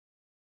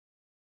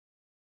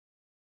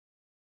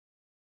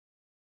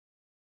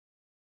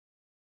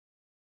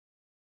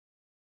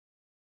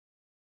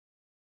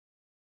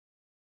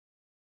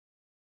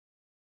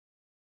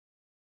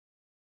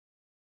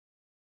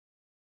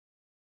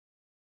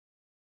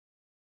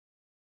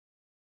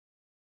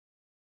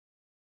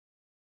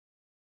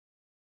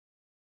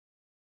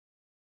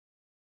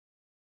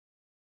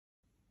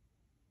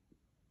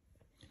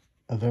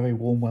A very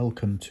warm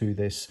welcome to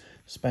this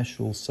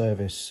special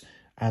service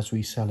as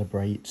we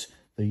celebrate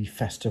the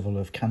Festival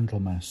of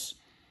Candlemas.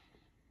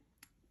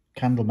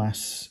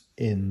 Candlemas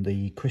in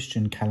the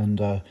Christian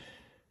calendar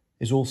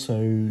is also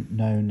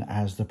known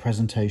as the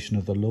presentation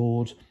of the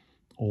Lord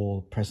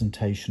or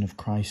presentation of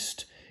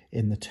Christ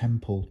in the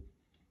temple,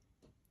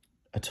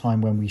 a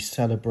time when we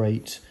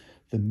celebrate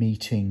the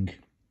meeting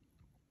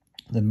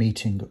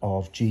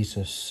of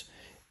Jesus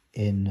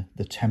in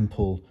the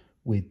temple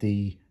with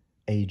the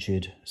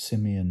aged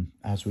Simeon,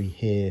 as we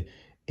hear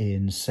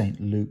in St.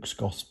 Luke's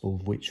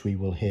Gospel, which we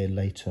will hear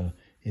later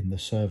in the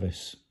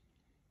service.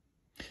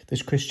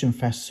 This Christian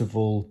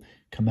festival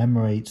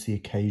commemorates the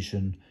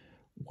occasion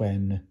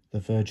when the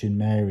Virgin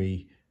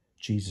Mary,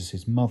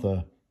 Jesus'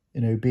 mother,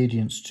 in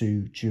obedience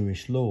to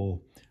Jewish law,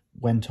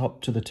 went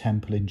up to the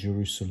temple in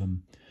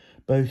Jerusalem,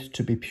 both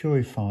to be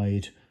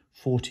purified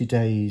 40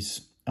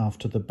 days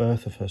after the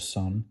birth of her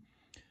son,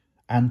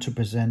 and to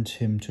present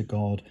him to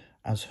God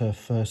as her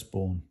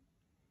firstborn.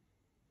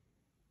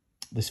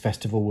 This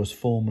festival was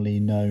formerly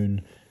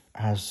known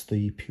as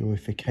the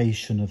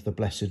Purification of the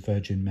Blessed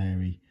Virgin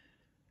Mary,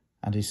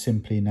 and is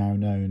simply now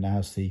known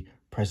as the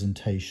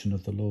Presentation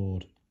of the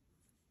Lord.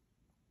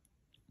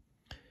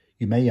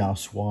 You may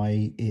ask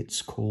why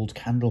it's called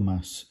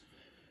Candlemas.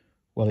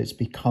 Well, it's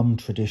become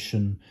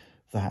tradition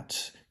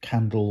that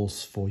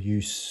candles for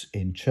use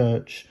in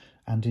church,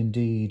 and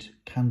indeed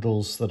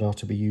candles that are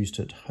to be used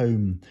at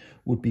home,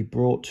 would be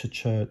brought to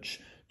church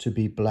to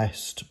be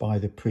blessed by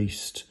the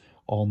priest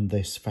on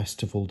this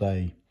festival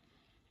day.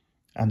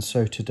 And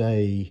so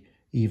today,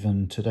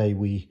 even today,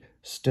 we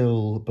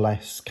still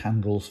bless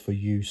candles for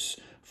use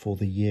for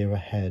the year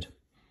ahead.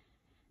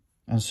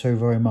 And so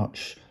very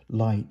much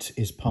light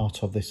is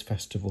part of this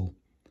festival.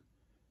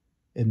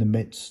 In the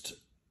midst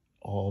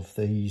of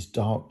these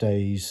dark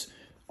days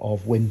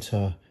of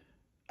winter,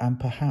 and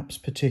perhaps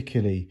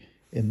particularly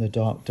in the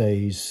dark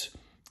days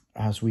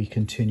as we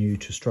continue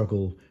to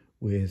struggle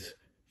with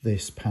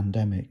this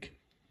pandemic,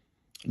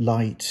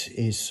 light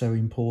is so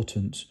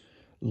important.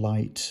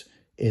 Light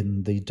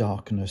in the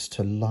darkness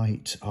to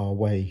light our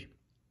way.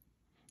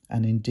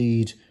 And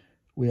indeed,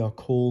 we are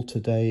called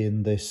today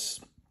in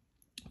this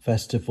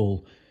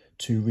festival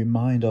to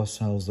remind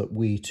ourselves that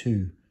we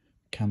too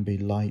can be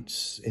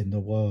lights in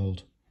the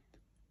world.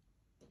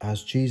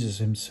 As Jesus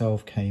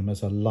himself came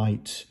as a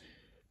light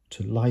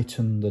to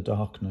lighten the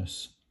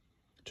darkness,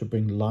 to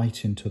bring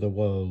light into the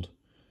world,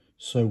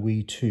 so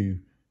we too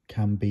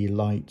can be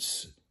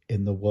lights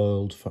in the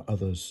world for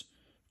others,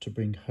 to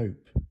bring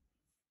hope.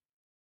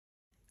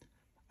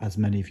 As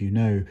many of you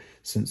know,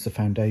 since the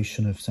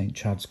foundation of St.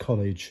 Chad's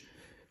College,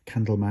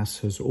 Candlemas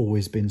has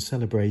always been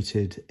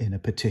celebrated in a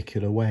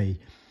particular way,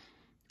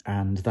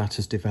 and that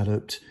has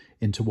developed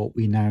into what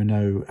we now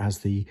know as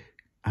the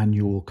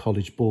annual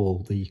college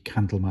ball, the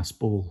Candlemas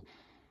Ball.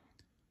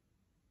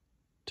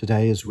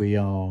 Today, as we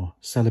are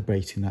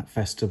celebrating that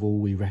festival,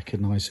 we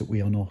recognise that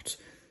we are not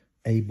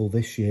able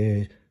this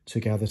year to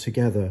gather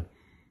together,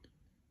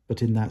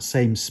 but in that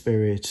same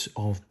spirit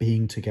of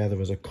being together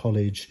as a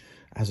college,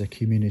 as a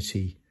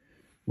community,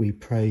 we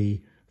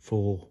pray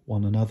for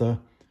one another,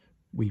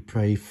 we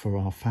pray for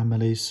our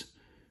families,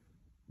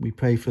 we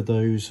pray for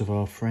those of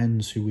our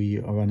friends who we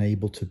are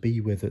unable to be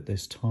with at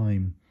this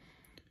time,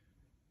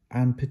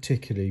 and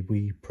particularly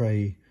we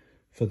pray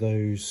for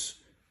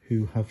those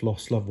who have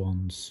lost loved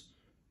ones,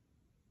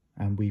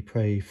 and we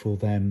pray for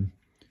them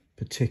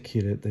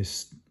particularly at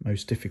this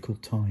most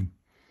difficult time.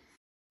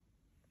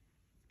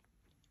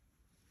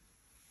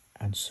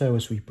 And so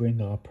as we bring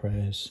our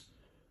prayers,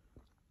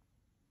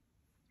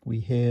 we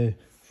hear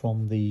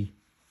from the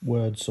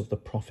words of the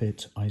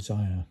prophet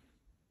Isaiah.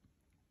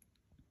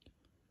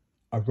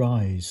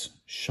 Arise,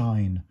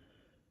 shine,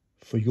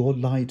 for your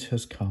light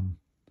has come,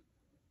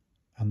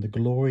 and the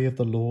glory of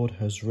the Lord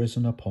has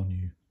risen upon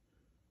you.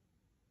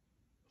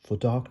 For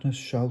darkness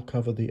shall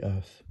cover the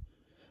earth,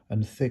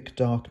 and thick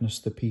darkness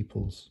the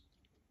peoples.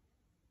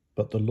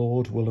 But the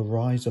Lord will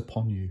arise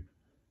upon you,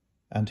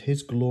 and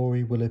his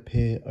glory will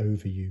appear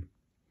over you.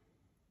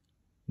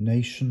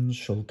 Nations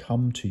shall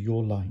come to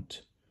your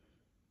light,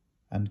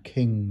 and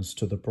kings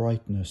to the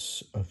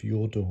brightness of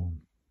your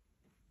dawn.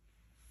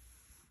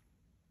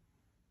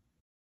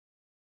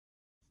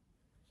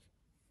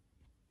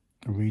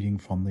 A reading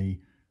from the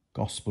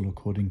Gospel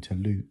according to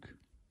Luke.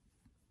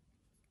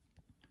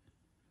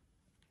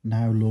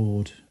 Now,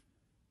 Lord,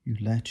 you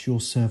let your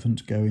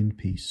servant go in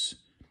peace.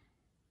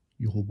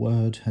 Your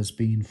word has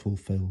been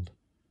fulfilled.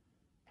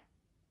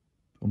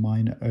 For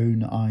mine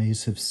own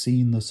eyes have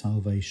seen the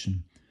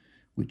salvation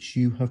which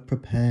you have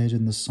prepared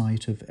in the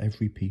sight of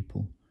every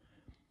people,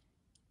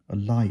 a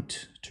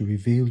light to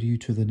reveal you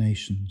to the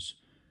nations,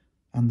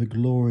 and the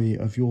glory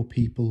of your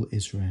people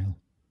Israel.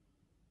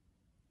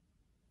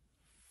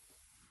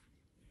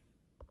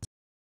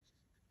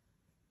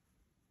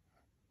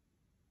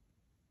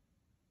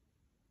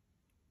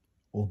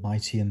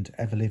 Almighty and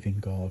ever-living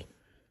God,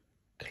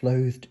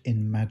 clothed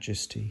in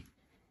majesty,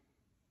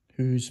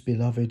 whose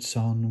beloved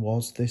Son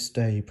was this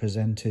day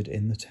presented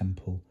in the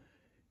temple,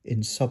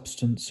 in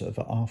substance of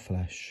our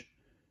flesh,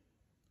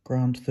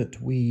 grant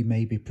that we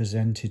may be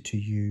presented to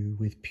you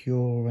with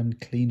pure and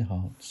clean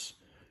hearts,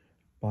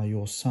 by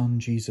your Son,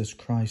 Jesus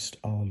Christ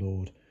our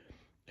Lord,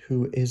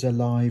 who is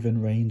alive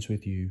and reigns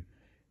with you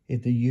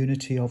in the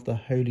unity of the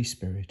Holy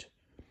Spirit,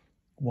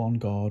 one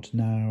God,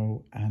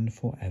 now and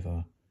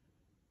forever.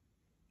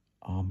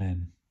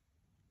 Amen.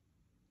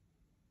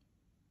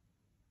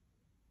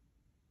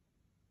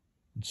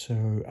 And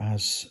so,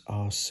 as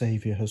our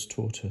Saviour has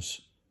taught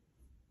us,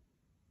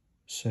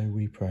 so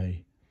we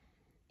pray.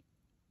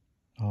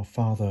 Our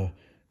Father,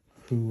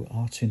 who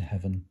art in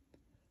heaven,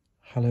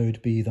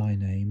 hallowed be thy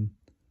name.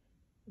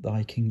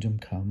 Thy kingdom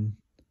come,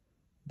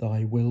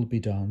 thy will be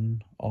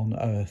done on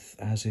earth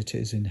as it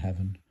is in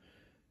heaven.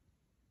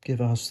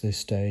 Give us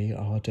this day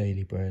our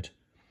daily bread,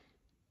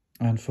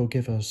 and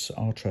forgive us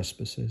our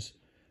trespasses,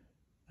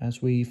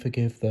 as we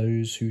forgive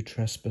those who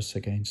trespass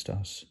against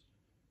us.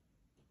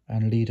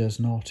 And lead us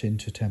not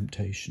into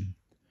temptation,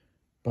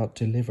 but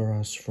deliver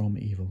us from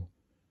evil.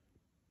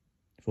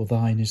 For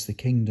thine is the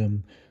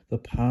kingdom, the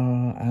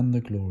power, and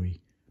the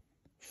glory,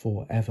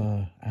 for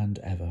ever and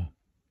ever.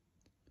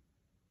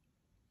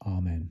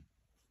 Amen.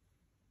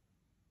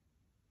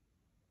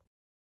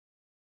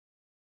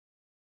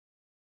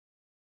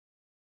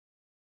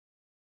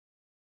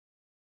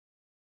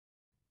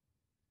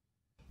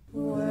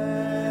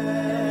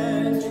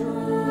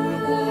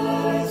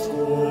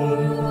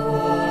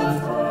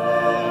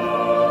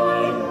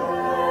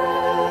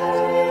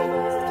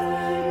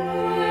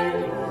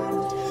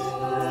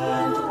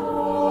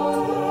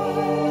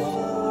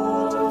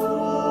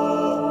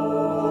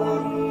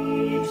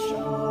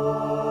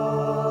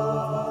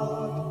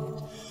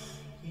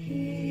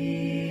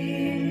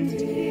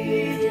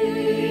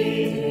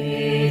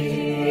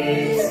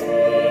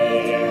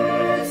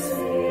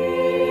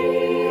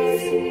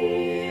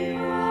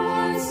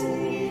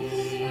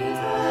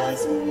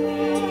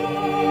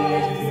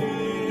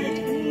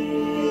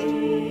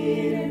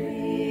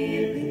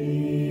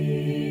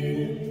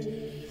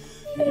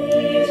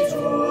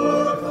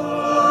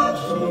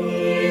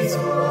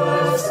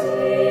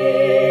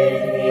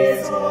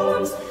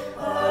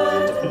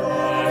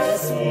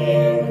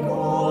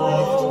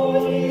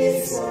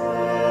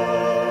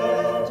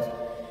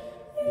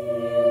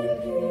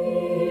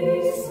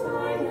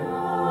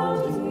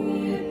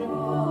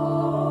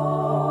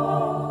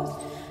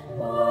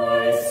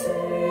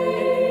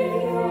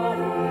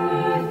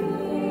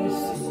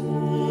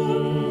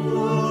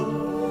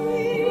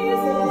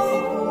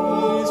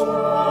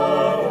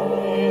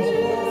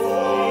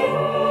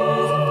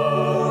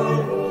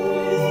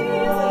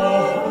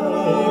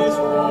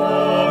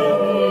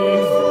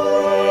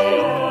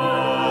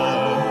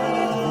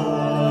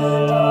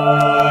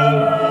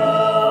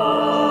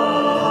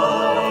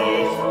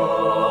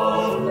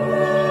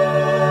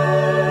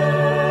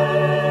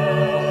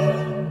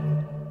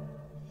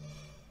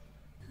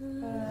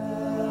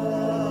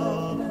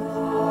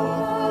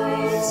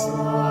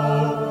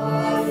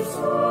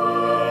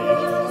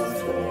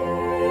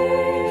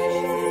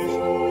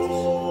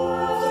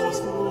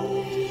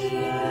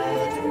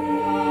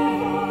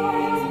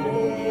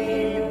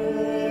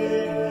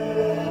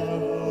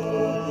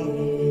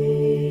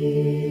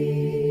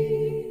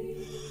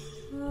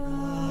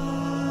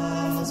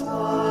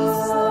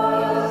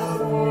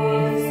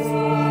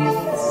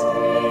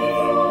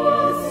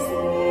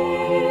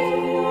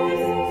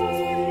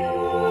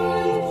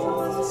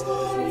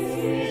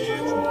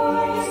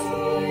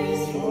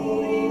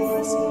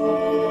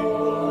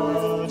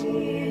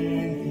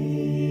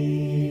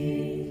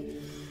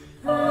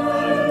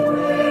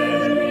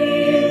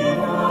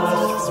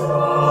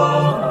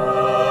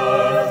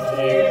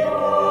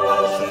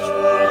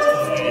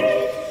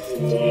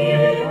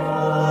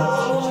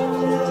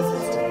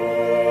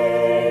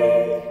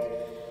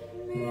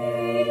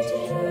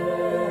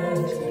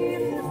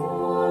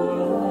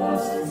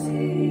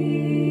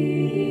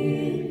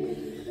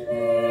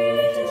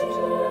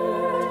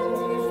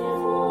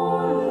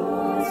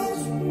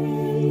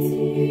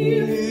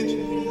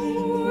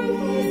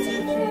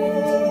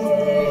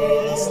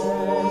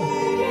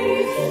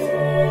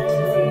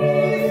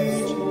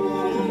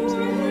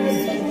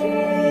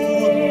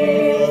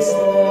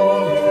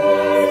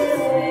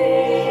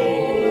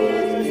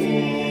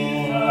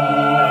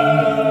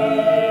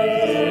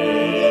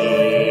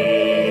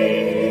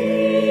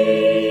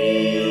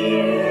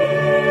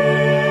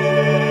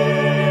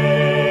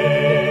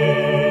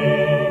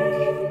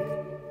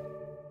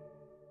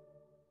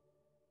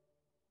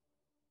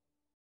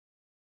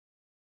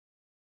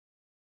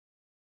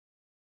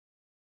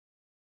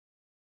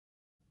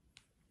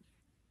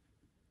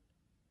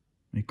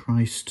 May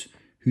Christ,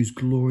 whose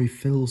glory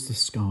fills the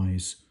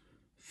skies,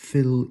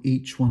 fill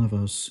each one of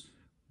us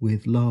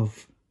with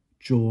love,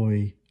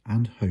 joy,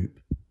 and hope.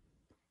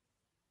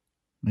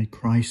 May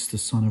Christ, the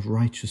Son of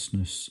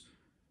Righteousness,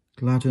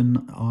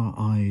 gladden our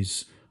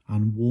eyes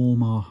and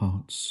warm our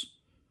hearts.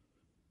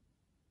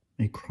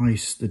 May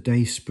Christ, the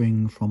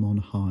dayspring from on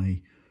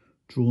high,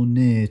 draw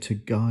near to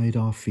guide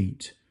our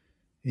feet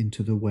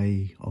into the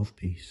way of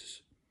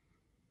peace.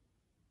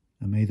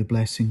 And may the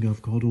blessing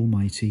of God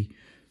Almighty,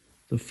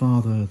 the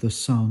Father, the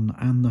Son,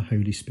 and the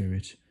Holy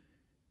Spirit,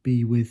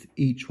 be with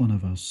each one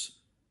of us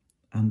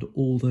and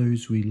all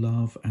those we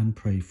love and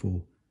pray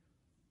for,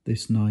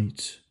 this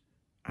night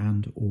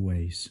and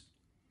always.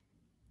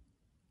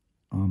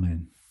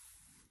 Amen.